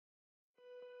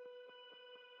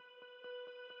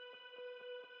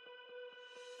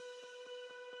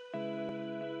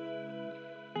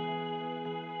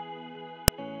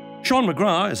Seán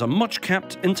McGrath is a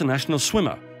much-capped international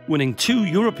swimmer, winning 2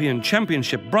 European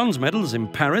Championship bronze medals in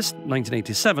Paris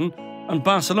 1987 and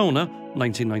Barcelona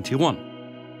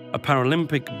 1991, a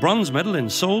Paralympic bronze medal in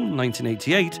Seoul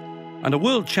 1988 and a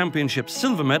World Championship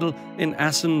silver medal in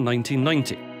Assen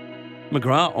 1990.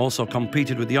 McGrath also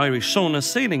competed with the Irish Sonar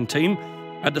sailing team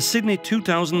at the Sydney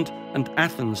 2000 and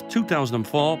Athens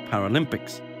 2004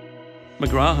 Paralympics.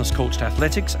 McGrath has coached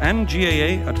athletics and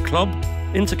GAA at club,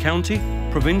 inter-county,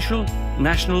 provincial,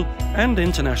 national and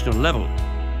international level.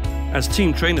 As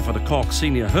team trainer for the Cork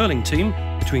senior hurling team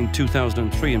between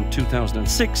 2003 and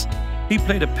 2006, he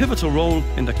played a pivotal role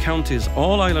in the county's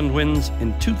All-Ireland wins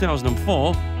in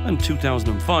 2004 and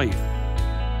 2005.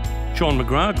 Seán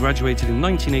McGrath graduated in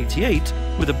 1988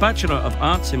 with a Bachelor of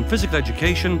Arts in Physical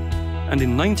Education and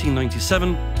in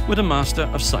 1997 with a Master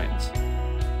of Science.